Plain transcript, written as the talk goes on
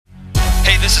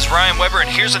this is Ryan Weber, and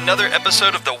here's another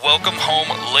episode of the Welcome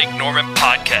Home Lake Norman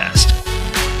podcast.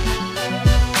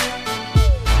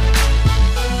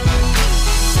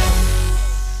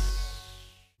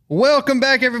 Welcome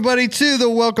back, everybody, to the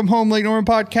Welcome Home Lake Norman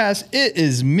podcast. It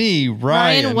is me,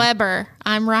 Ryan Weber.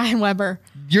 I'm Ryan Weber.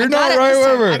 You're not Ryan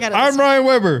Weber. I'm Ryan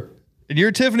Weber. And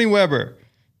you're Tiffany Weber.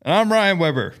 And I'm Ryan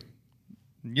Weber.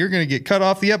 You're going to get cut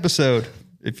off the episode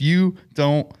if you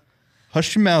don't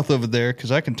hush your mouth over there,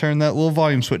 because I can turn that little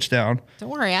volume switch down. Don't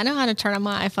worry. I know how to turn on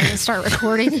my iPhone and start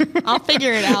recording. I'll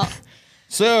figure it out.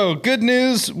 So, good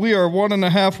news. We are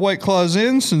 1.5 White Claws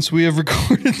in since we have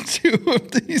recorded 2 of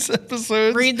these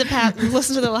episodes.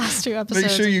 Listen to the last 2 episodes.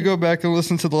 Make sure you go back and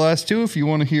listen to the last 2 if you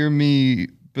want to hear me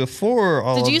before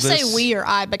all of this. Did you say we or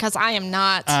I? Because I am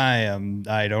not.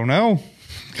 I don't know.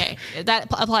 Okay. That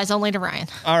applies only to Ryan.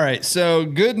 All right. So,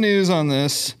 good news on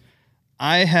this.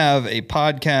 I have a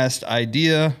podcast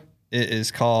idea. It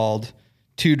is called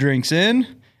 2 Drinks In.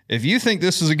 If you think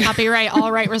this is a good copyright,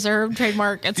 all right reserved,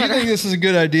 trademark, etc. If you think this is a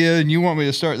good idea and you want me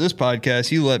to start this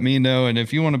podcast, you let me know. And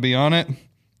if you want to be on it,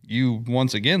 you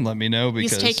once again let me know,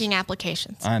 because he's taking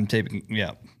applications. I'm taking.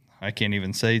 Yeah, I can't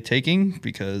even say taking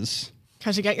because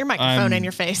you got your microphone in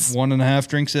your face. 1.5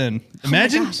 drinks in.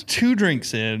 Imagine 2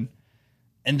 drinks in,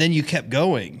 and then you kept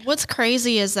going. What's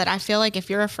crazy is that I feel like if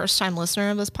you're a first time listener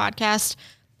of this podcast,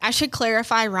 I should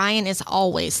clarify, Ryan is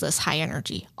always this high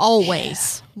energy.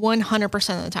 Always.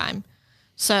 100% of the time.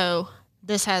 So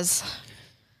this has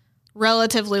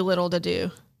relatively little to do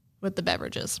with the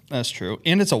beverages. That's true.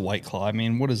 And it's a White Claw. I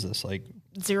mean, what is this, like?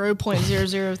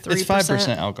 0.003%. It's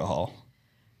 5% alcohol.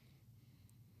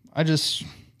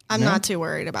 I'm not too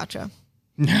worried about you.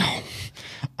 No.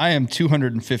 I am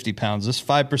 250 pounds. This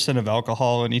 5% of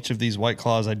alcohol in each of these White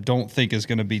Claws I don't think is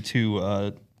going to be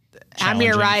too... I'm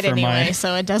your ride anyway,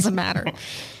 so it doesn't matter.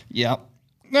 Yeah. All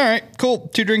right, cool.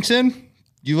 2 drinks in.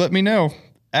 You let me know.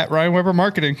 At Ryan Weber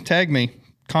Marketing. Tag me.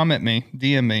 Comment me.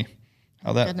 DM me.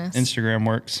 How that Instagram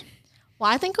works.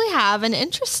 Well, I think we have an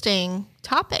interesting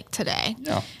topic today.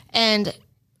 Yeah. And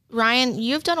Ryan,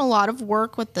 you've done a lot of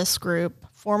work with this group,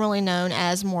 formerly known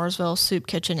as Mooresville Soup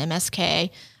Kitchen MSK,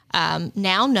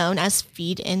 now known as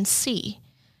Feed NC.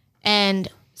 And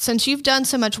since you've done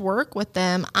so much work with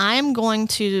them, I'm going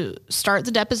to start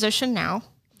the deposition now.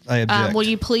 I object. Will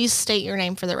you please state your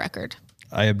name for the record?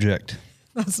 I object.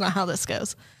 That's not how this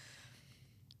goes.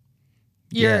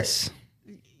 Yes.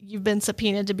 You've been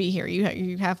subpoenaed to be here.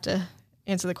 You have to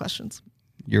answer the questions.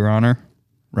 Your Honor,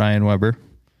 Ryan Weber.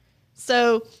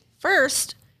 So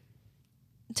first,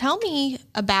 tell me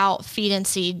about Feed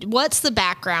NC. What's the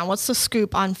background? What's the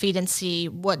scoop on Feed NC?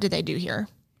 What do they do here?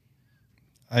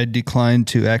 I decline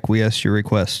to acquiesce your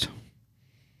request.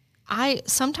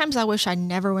 Sometimes I wish I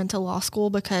never went to law school,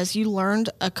 because you learned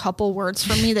a couple words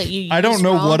from me that you use I don't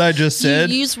know wrong. what I just said.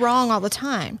 You use wrong all the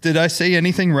time. Did I say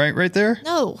anything right there?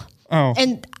 No. Oh.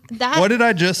 And what did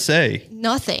I just say?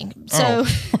 Nothing. So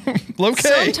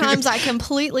okay. Sometimes I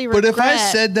completely regret. But if I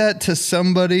said that to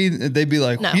somebody, they'd be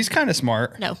like, he's kind of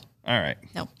smart. No. All right.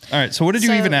 No. All right. So what did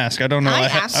you even ask? I don't know.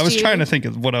 I was trying to think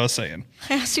of what I was saying.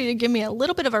 I asked you to give me a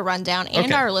little bit of a rundown,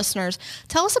 and our listeners.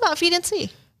 Tell us about Feed NC.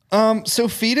 So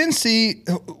Feed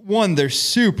NC, one, they're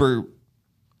super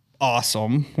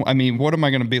awesome. I mean, what am I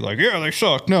going to be like? Yeah, they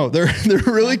suck. No, they're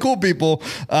really cool people.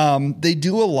 They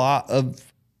do a lot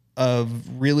of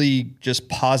really just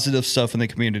positive stuff in the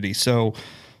community. So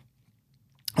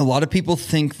a lot of people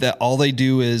think that all they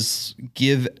do is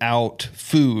give out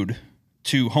food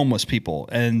to homeless people,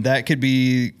 and that could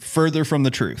be further from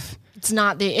the truth. It's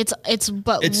not it's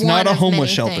not a homeless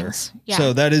shelter. Yeah.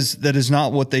 So that is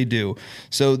not what they do.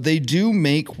 So they do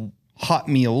make hot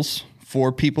meals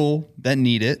for people that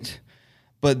need it,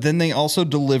 but then they also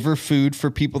deliver food for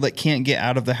people that can't get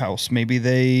out of the house. Maybe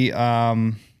they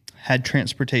had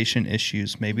transportation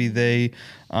issues. Maybe they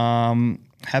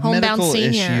have medical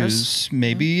issues.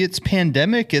 Maybe it's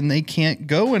pandemic and they can't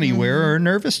go anywhere or are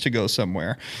nervous to go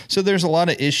somewhere. So there's a lot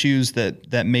of issues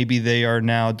that maybe they are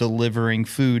now delivering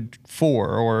food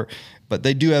for, but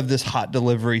they do have this hot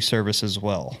delivery service as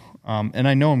well. And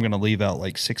I know I'm going to leave out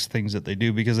like 6 things that they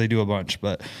do because they do a bunch.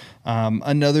 But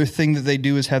another thing that they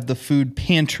do is have the food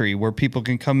pantry where people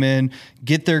can come in,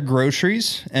 get their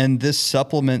groceries, and this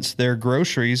supplements their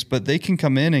groceries. But they can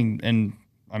come in and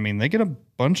I mean, they get a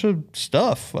bunch of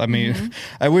stuff. I mean,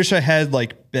 I wish I had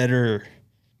like better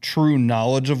true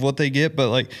knowledge of what they get, but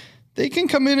like they can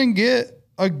come in and get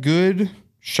a good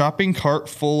shopping cart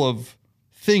full of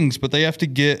things, but they have to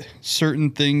get certain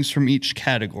things from each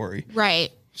category.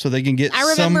 Right. So they can get I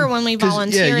remember when we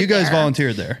volunteered. Yeah, you guys there,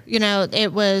 volunteered there. You know,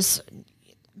 it was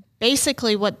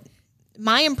basically what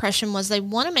my impression was they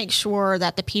want to make sure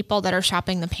that the people that are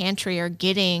shopping the pantry are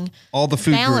getting all the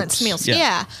food balanced groups. meals.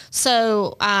 Yeah.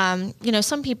 So,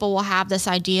 some people will have this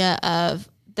idea of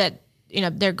that,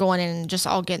 they're going in and just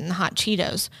all getting hot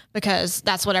Cheetos because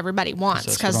that's what everybody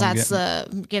wants, because that's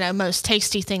the, most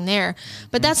tasty thing there.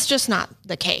 But that's just not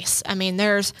the case. I mean,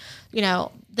 there's,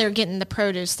 they're getting the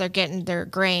produce, they're getting their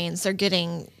grains, they're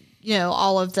getting,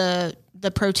 all of the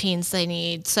proteins they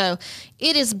need. So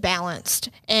it is balanced,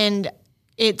 and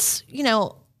it's,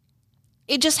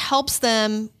 it just helps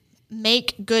them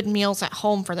make good meals at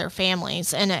home for their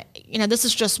families. And, this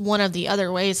is just one of the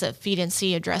other ways that Feed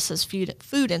NC addresses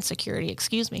food insecurity,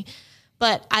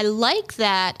 But I like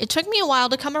that. It took me a while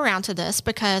to come around to this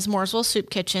because Mooresville Soup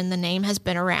Kitchen, the name has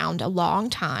been around a long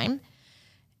time.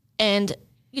 And,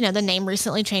 the name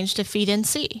recently changed to Feed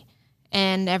NC.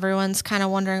 And everyone's kind of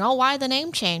wondering, why the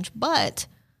name change? But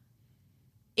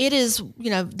it is,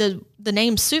 the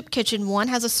name Soup Kitchen, one,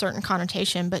 has a certain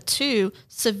connotation, but two,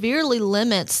 severely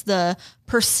limits the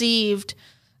perceived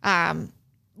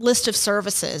list of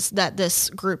services that this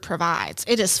group provides.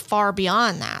 It is far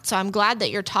beyond that. So I'm glad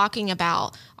that you're talking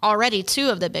about already two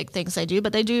of the big things they do,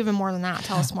 but they do even more than that.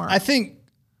 Tell us more. I think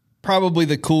probably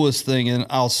the coolest thing, and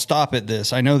I'll stop at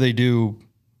this, I know they do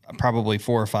probably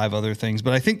 4 or 5 other things,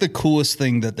 but I think the coolest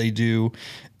thing that they do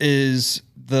is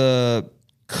the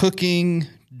cooking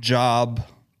job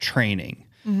training.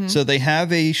 Mm-hmm. So they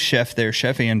have a chef there,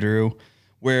 Chef Andrew,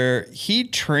 where he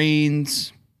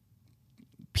trains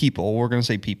people. We're going to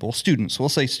say people, students. We'll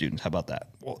say students. How about that?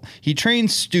 Well, he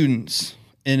trains students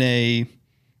in a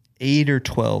 8 or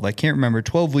 12, I can't remember,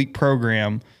 12-week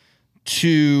program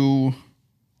to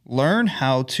learn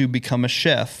how to become a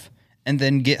chef and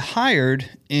then get hired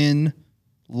in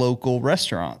local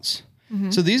restaurants.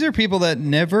 Mm-hmm. So these are people that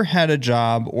never had a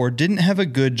job or didn't have a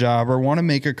good job or want to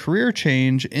make a career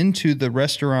change into the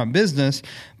restaurant business,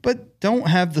 but don't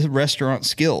have the restaurant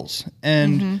skills.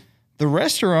 And the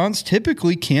restaurants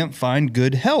typically can't find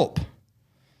good help.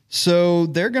 So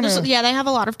they're going to... Yeah, they have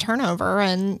a lot of turnover,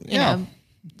 and, you know,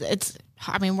 it's...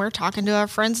 I mean, we're talking to our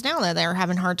friends now that they're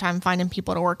having a hard time finding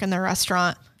people to work in their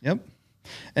restaurant. Yep.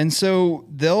 And so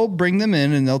they'll bring them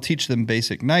in and they'll teach them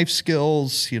basic knife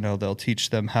skills. You know, they'll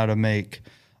teach them how to make,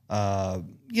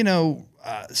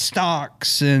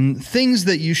 stocks and things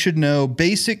that you should know,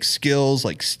 basic skills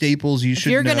like staples you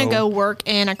should know. If you're going to go work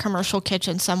in a commercial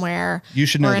kitchen somewhere, you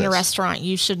should know, or in a restaurant,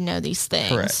 you should know these things.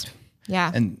 Correct.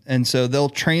 Yeah. And so they'll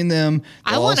train them.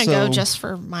 I want to go just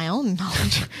for my own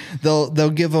knowledge. They'll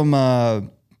give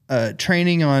them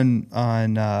training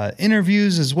on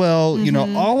interviews as well. Mm-hmm. You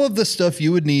know, all of the stuff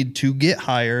you would need to get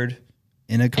hired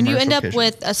in a commercial kitchen. And you end up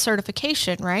with a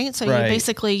certification, right? So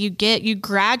you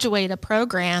graduate a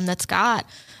program that's got,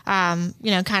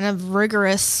 kind of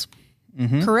rigorous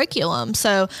curriculum.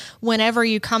 So whenever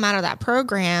you come out of that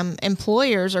program,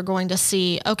 employers are going to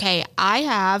see, okay, I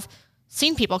have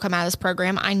seen people come out of this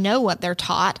program. I know what they're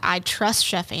taught. I trust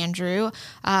Chef Andrew.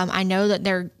 I know that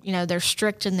they're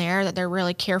strict in there, that they're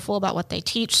really careful about what they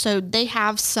teach. So they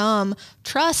have some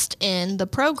trust in the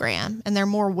program, and they're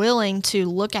more willing to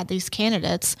look at these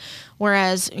candidates.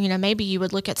 Whereas, maybe you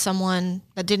would look at someone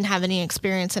that didn't have any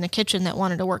experience in a kitchen that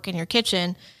wanted to work in your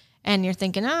kitchen, and you're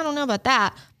thinking, I don't know about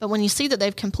that. But when you see that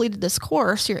they've completed this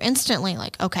course, you're instantly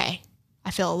like, okay,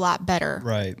 I feel a lot better.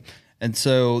 Right. And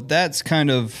so that's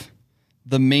kind of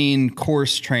the main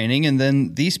course training. And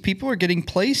then these people are getting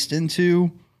placed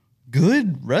into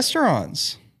good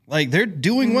restaurants. Like, they're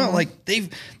doing well. Like,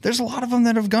 there's a lot of them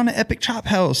that have gone to Epic Chop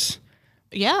House.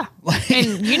 Yeah.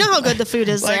 And you know how good the food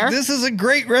is there. This is a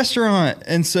great restaurant.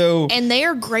 And they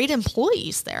are great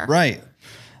employees there. Right.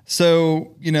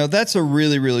 So, that's a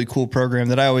really, really cool program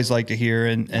that I always like to hear.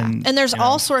 And there's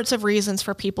all sorts of reasons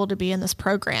for people to be in this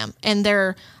program. And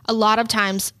a lot of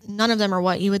times, none of them are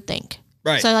what you would think.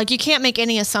 Right. So, you can't make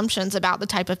any assumptions about the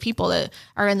type of people that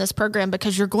are in this program,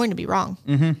 because you're going to be wrong.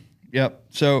 Mm-hmm. Yep.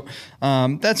 So,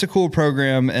 that's a cool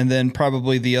program. And then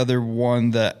probably the other one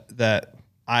that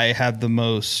I have the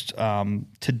most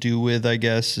to do with, I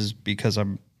guess, is because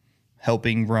I'm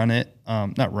helping run it.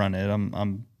 Not run it.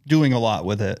 I'm doing a lot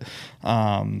with it.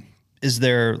 Is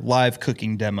their live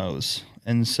cooking demos.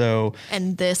 And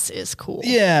this is cool.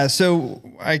 Yeah. So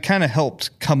I kind of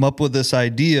helped come up with this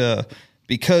idea.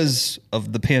 Because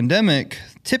of the pandemic,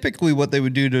 typically what they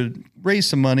would do to raise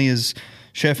some money is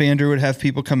Chef Andrew would have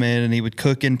people come in and he would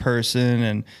cook in person,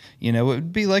 and, it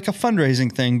would be like a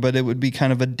fundraising thing, but it would be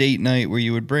kind of a date night where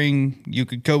you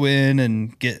could go in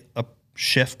and get a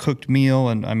chef cooked meal.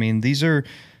 And I mean, these are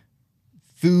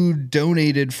food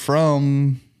donated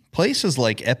from places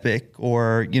like Epic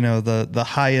or, the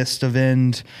highest of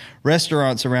end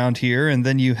restaurants around here. And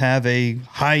then you have a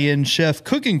high-end chef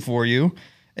cooking for you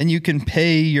and you can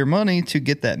pay your money to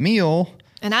get that meal.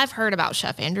 And I've heard about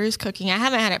Chef Andrew's cooking. I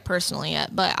haven't had it personally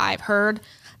yet, but I've heard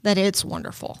that it's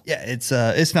wonderful. Yeah, it's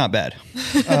not bad.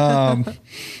 I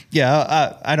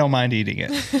don't mind eating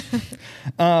it.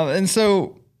 And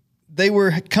so they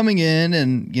were coming in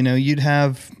and, you'd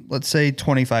have, let's say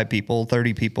 25 people,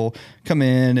 30 people come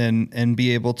in and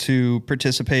be able to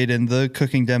participate in the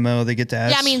cooking demo. They get to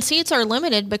ask. Yeah, seats are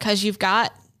limited because you've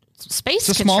got space.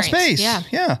 It's a small space.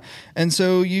 Yeah. And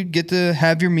so you get to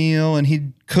have your meal and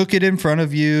he'd cook it in front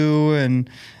of you and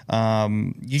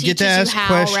you get to ask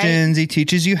questions. Right? He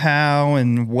teaches you how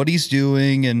and what he's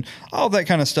doing and all that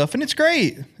kind of stuff. And it's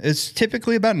great. It's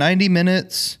typically about 90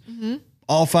 minutes. Mm-hmm.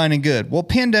 All fine and good. Well,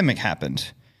 pandemic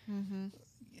happened. Mm-hmm.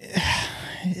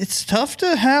 It's tough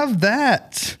to have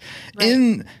that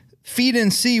in Feed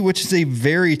and See, which is a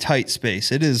very tight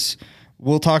space. It is,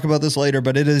 we'll talk about this later,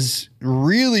 but it is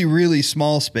really, really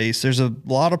small space. There's a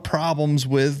lot of problems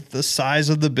with the size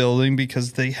of the building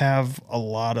because they have a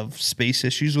lot of space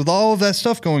issues with all of that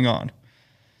stuff going on.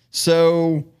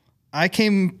 So I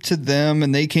came to them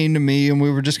and they came to me and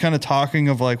we were just kind of talking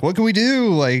of like, what can we do?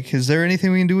 Like, is there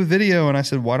anything we can do with video? And I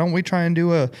said, why don't we try and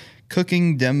do a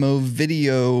cooking demo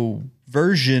video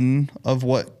version of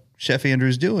what Chef Andrew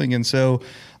is doing? And so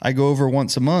I go over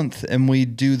once a month and we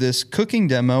do this cooking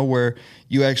demo where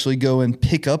you actually go and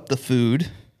pick up the food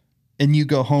and you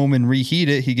go home and reheat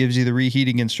it. He gives you the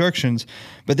reheating instructions,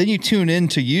 but then you tune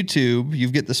into YouTube, you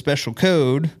get the special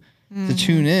code to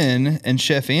tune in and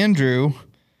Chef Andrew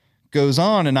goes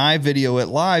on and I video it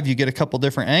live. You get a couple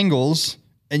different angles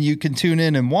and you can tune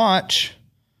in and watch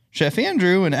Chef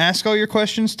Andrew and ask all your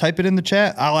questions, type it in the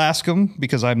chat. I'll ask him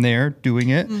because I'm there doing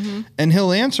it and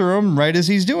he'll answer them right as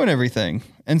he's doing everything.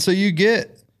 And so you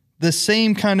get the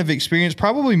same kind of experience,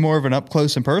 probably more of an up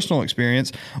close and personal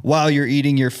experience while you're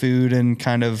eating your food and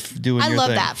kind of doing your thing. I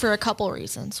love that for a couple of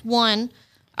reasons. One,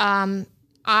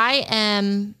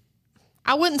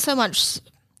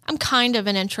 I'm kind of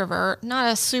an introvert,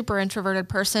 not a super introverted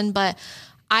person, but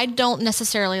I don't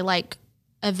necessarily like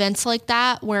events like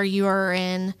that where you are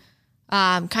in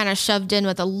kind of shoved in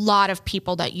with a lot of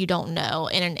people that you don't know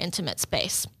in an intimate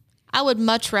space. I would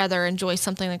much rather enjoy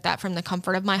something like that from the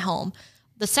comfort of my home.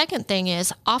 The second thing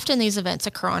is often these events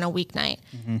occur on a weeknight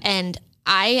and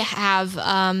I have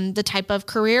the type of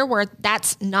career where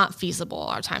that's not feasible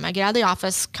all the time. I get out of the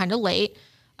office kind of late.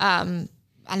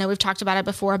 I know we've talked about it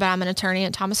before, but I'm an attorney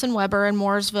at Thomas & Weber in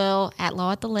Mooresville, at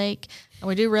Law at the Lake, and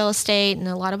we do real estate and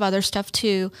a lot of other stuff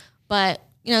too. But,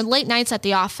 late nights at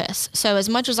the office. So as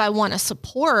much as I want to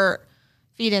support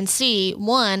Feed and See,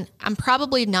 one, I'm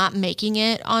probably not making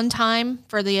it on time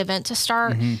for the event to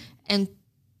start. And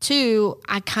two,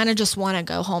 I kind of just want to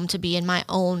go home to be in my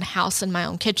own house and my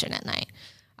own kitchen at night.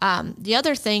 The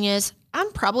other thing is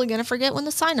I'm probably going to forget when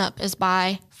the sign up is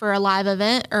by for a live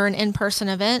event or an in-person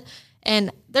event.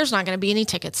 And there's not going to be any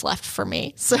tickets left for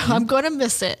me. So I'm going to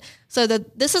miss it. So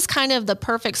this is kind of the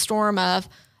perfect storm of,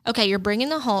 okay, you're bringing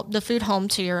the food home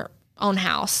to your own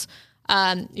house.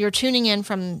 You're tuning in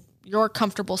from your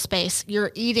comfortable space.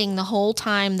 You're eating the whole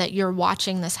time that you're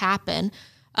watching this happen.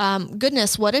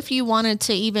 Goodness, what if you wanted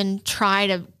to even try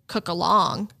to cook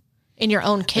along in your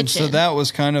own kitchen? And so that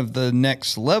was kind of the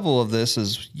next level of this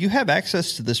is you have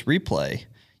access to this replay.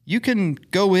 You can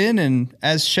go in and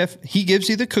as chef, he gives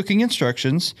you the cooking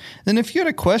instructions. Then if you had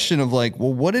a question of like,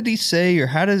 well, what did he say? Or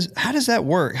how does that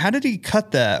work? How did he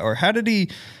cut that? Or how did he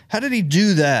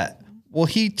do that? Well,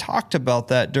 he talked about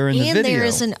that during the video. And there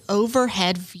is an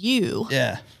overhead view.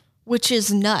 Yeah. Which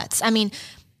is nuts.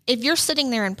 If you're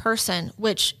sitting there in person,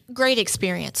 which great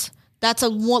experience. That's a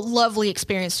lovely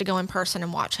experience to go in person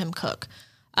and watch him cook.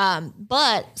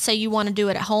 But say you want to do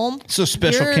it at home. So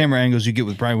special camera angles you get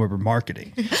with Brian Weber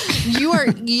marketing.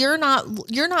 You're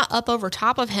not up over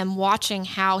top of him watching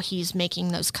how he's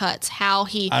making those cuts. I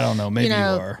don't know. Maybe you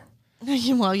are.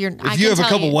 Well, you're. If you have a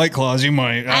couple White Claws, you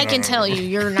might. I can tell you,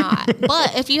 you're not.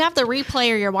 But if you have the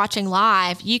replay or you're watching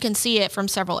live, you can see it from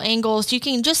several angles. You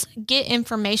can just get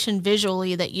information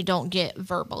visually that you don't get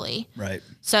verbally. Right.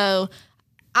 So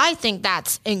I think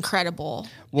that's incredible.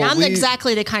 Well, I'm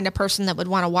exactly the kind of person that would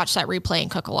want to watch that replay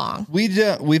and cook along.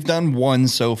 We've done one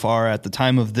so far at the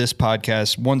time of this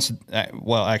podcast.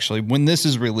 When this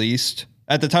is released,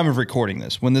 at the time of recording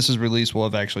this, when this is released, we'll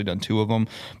have actually done two of them.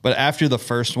 But after the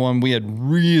first one, we had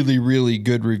really, really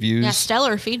good reviews. Yeah,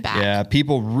 stellar feedback. Yeah,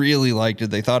 people really liked it.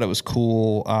 They thought it was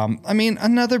cool.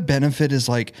 Another benefit is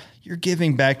like you're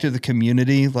giving back to the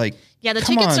community. Like Yeah, the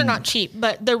tickets are not cheap,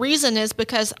 but the reason is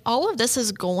because all of this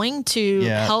is going to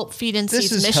help Feed and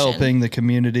See's mission. This is helping the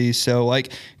community. So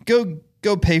like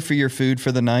go pay for your food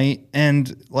for the night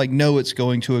and like know it's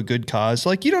going to a good cause.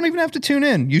 Like you don't even have to tune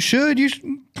in. You should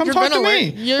come talk to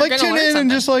me. Like tune in and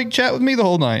just like chat with me the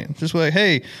whole night. Just like,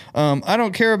 hey, I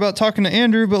don't care about talking to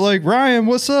Andrew, but like Ryan,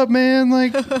 what's up, man?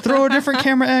 Like throw a different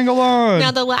camera angle on. Now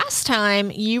the last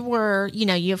time you were,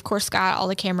 you of course got all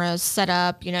the cameras set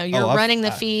up, you're running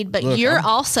the feed, but I'm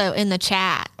also in the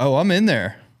chat. Oh, I'm in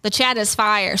there. The chat is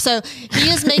fire. So he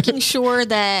is making sure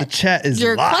that the chat is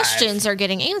your live. questions are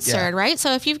getting answered, right?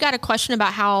 So if you've got a question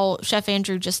about how Chef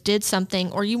Andrew just did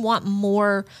something, or you want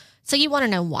more, so you want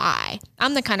to know why.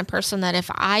 I'm the kind of person that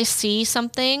if I see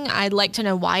something, I'd like to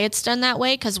know why it's done that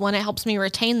way, because one, it helps me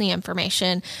retain the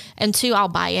information, and two, I'll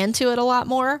buy into it a lot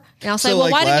more. And I'll say,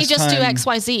 well, why didn't you just do X,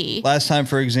 Y, Z? Last time,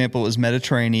 for example, it was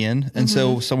Mediterranean. And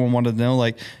so someone wanted to know,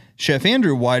 like, Chef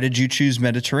Andrew, why did you choose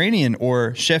Mediterranean?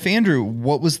 Or Chef Andrew,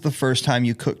 what was the first time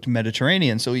you cooked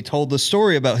Mediterranean? So he told the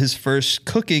story about his first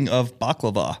cooking of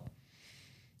baklava.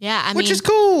 Yeah, which is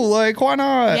cool. Like, why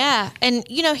not? Yeah, and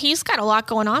he's got a lot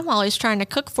going on while he's trying to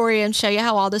cook for you and show you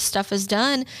how all this stuff is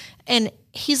done. And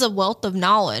he's a wealth of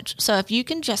knowledge. So if you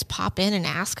can just pop in and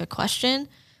ask a question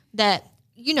that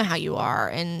you know how you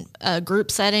are in a group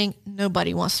setting,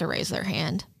 nobody wants to raise their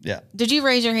hand. Yeah. Did you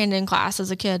raise your hand in class as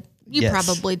a kid? You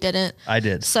probably didn't. I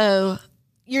did. So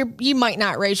you might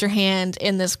not raise your hand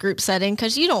in this group setting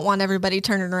because you don't want everybody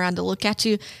turning around to look at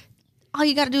you. All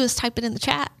you got to do is type it in the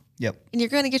chat. Yep. And you're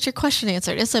going to get your question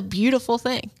answered. It's a beautiful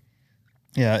thing.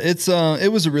 Yeah,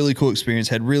 it was a really cool experience.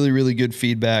 Had really, really good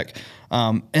feedback.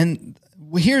 And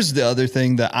here's the other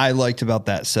thing that I liked about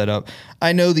that setup.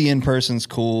 I know the in-person's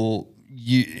cool.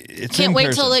 Can't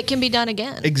wait till it can be done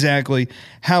again. Exactly.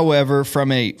 However,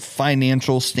 from a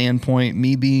financial standpoint,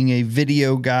 me being a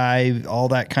video guy, all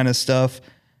that kind of stuff,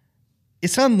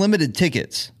 it's unlimited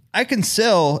tickets. I can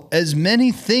sell as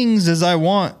many things as I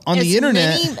want on the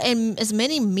internet. And as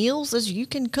many meals as you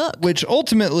can cook. Which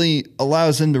ultimately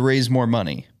allows them to raise more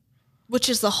money. Which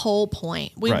is the whole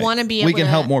point. We want to be able to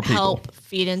help more people. Help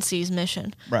Feed and See's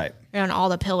mission. Right. And all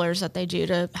the pillars that they do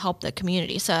to help the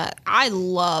community. So I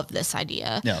love this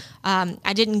idea. Yeah.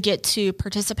 I didn't get to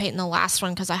participate in the last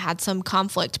one because I had some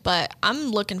conflict, but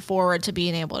I'm looking forward to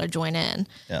being able to join in.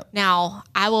 Yeah. Now,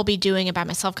 I will be doing it by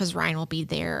myself because Ryan will be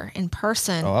there in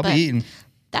person. Oh, I'll be eating.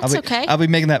 That's okay. I'll be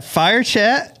making that fire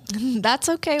chat. That's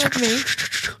okay with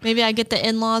me. Maybe I get the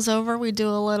in-laws over. We do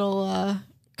a little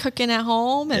cooking at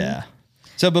home. And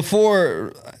So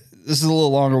before, this is a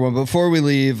little longer one, before we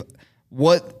leave,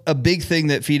 what a big thing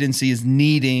that Feed and See is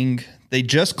needing, they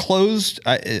just closed,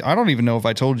 I don't even know if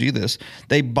I told you this,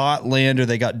 they bought land or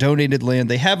they got donated land.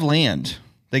 They have land.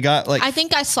 They got like... I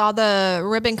think I saw the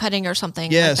ribbon cutting or something.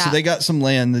 Yeah, like so that. they got some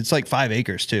land. It's like 5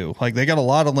 acres too. Like they got a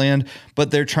lot of land, but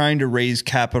they're trying to raise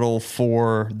capital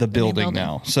for the building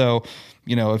now. So...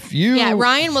 if you... Yeah,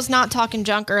 Ryan was not talking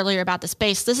junk earlier about the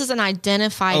space. This is an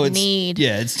identified need.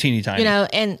 Yeah, it's teeny tiny.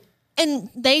 And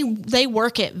they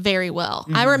work it very well.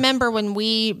 I remember when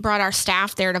we brought our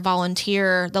staff there to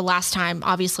volunteer the last time,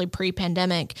 obviously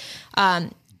pre-pandemic,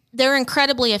 they're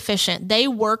incredibly efficient. They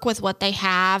work with what they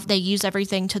have. They use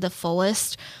everything to the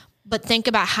fullest. But think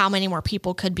about how many more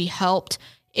people could be helped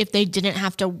if they didn't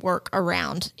have to work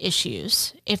around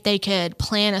issues, if they could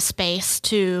plan a space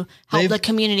to help the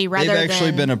community rather than... They've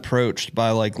actually been approached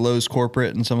by like Lowe's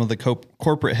corporate and some of the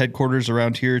corporate headquarters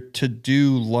around here to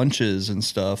do lunches and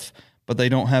stuff, but they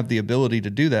don't have the ability to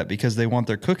do that because they want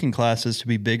their cooking classes to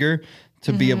be bigger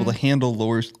to be able to handle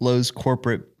Lowe's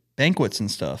corporate banquets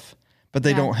and stuff. But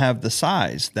they don't have the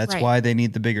size. That's why they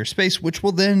need the bigger space, which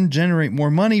will then generate more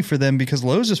money for them because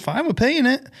Lowe's is fine with paying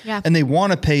it. Yeah. And they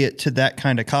want to pay it to that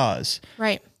kind of cause.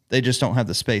 Right. They just don't have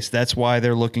the space. That's why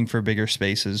they're looking for bigger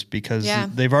spaces because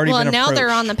they've already been approached. Well, now they're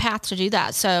on the path to do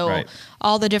that. So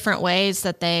all the different ways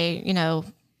that they,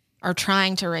 are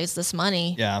trying to raise this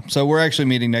money. Yeah. So we're actually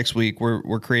meeting next week.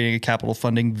 We're creating a capital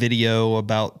funding video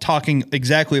about talking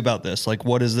exactly about this. Like,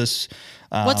 what is this...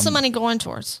 What's the money going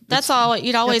towards? That's all.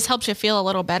 It always helps you feel a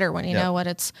little better when you know what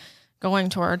it's going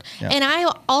toward. Yep. And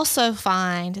I also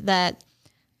find that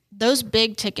those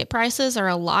big ticket prices are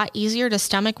a lot easier to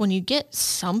stomach when you get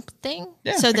something.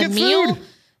 Yeah, so the meal,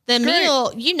 food.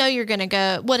 meal, you're going to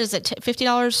go, what is it?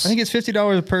 $50? I think it's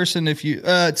 $50 a person. If you,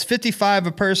 it's $55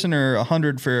 a person or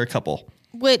 $100 for a couple.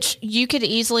 Which you could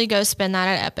easily go spend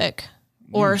that at Epic.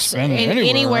 Or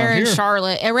anywhere in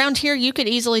Charlotte. Around here, you could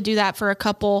easily do that for a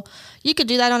couple. You could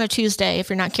do that on a Tuesday if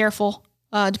you're not careful.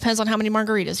 Depends on how many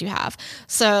margaritas you have.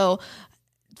 So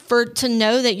to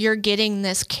know that you're getting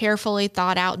this carefully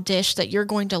thought out dish that you're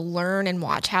going to learn and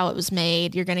watch how it was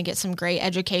made. You're going to get some great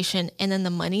education. And then the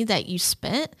money that you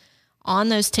spent on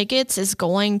those tickets is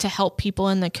going to help people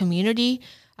in the community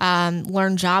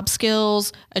learn job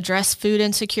skills, address food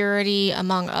insecurity,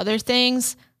 among other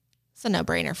things. It's a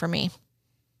no-brainer for me.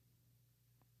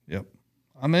 Yep.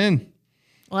 I'm in.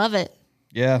 Love it.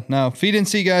 Yeah. No, Feed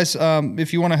NC, guys.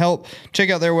 If you want to help, check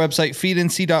out their website,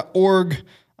 feednc.org.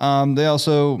 They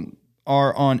also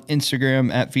are on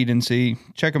Instagram at Feed NC.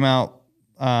 Check them out.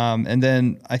 And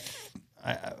then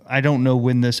I don't know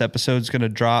when this episode's going to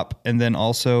drop. And then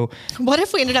also, what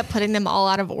if we ended up putting them all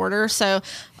out of order? So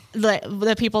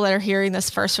the people that are hearing this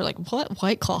first are like, what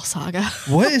White Claw saga?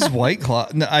 What is White Claw?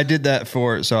 No, I did that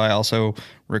so I also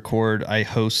I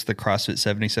host the CrossFit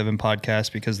 77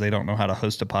 podcast because they don't know how to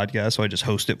host a podcast. So I just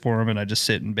host it for them and I just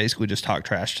sit and basically just talk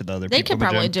trash to the other people. They could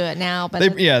probably do it now, but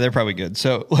they're probably good.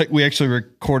 So like we actually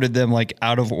recorded them like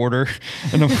out of order.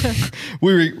 And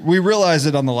we realized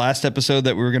it on the last episode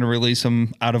that we were going to release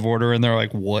them out of order. And they're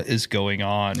like, what is going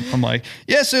on? I'm like,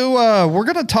 yeah, so we're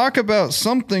going to talk about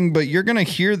something, but you're going to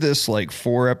hear this like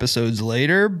 4 episodes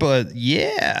later. But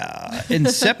yeah,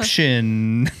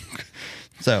 Inception.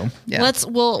 So yeah,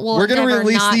 we're going to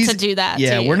release not these to do that.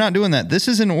 Yeah, we're not doing that. This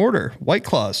is in order. White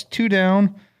Claws, 2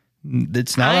 down.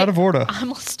 It's not out of order.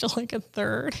 I'm still like a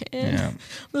third in. Yeah.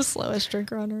 The slowest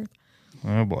drinker on earth.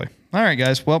 Oh boy. All right,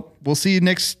 guys. Well, we'll see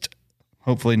you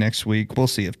hopefully next week. We'll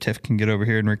see if Tiff can get over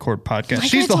here and record podcasts.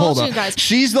 She's the holdup.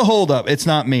 She's the holdup. It's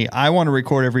not me. I want to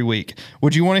record every week.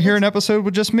 Would you want to hear an episode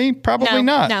with just me? Probably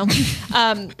not. No.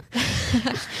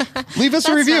 Leave us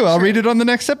a review. I'll read it on the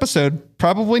next episode.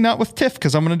 Probably not with Tiff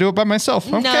because I'm going to do it by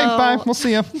myself. Okay, bye. We'll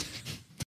see you.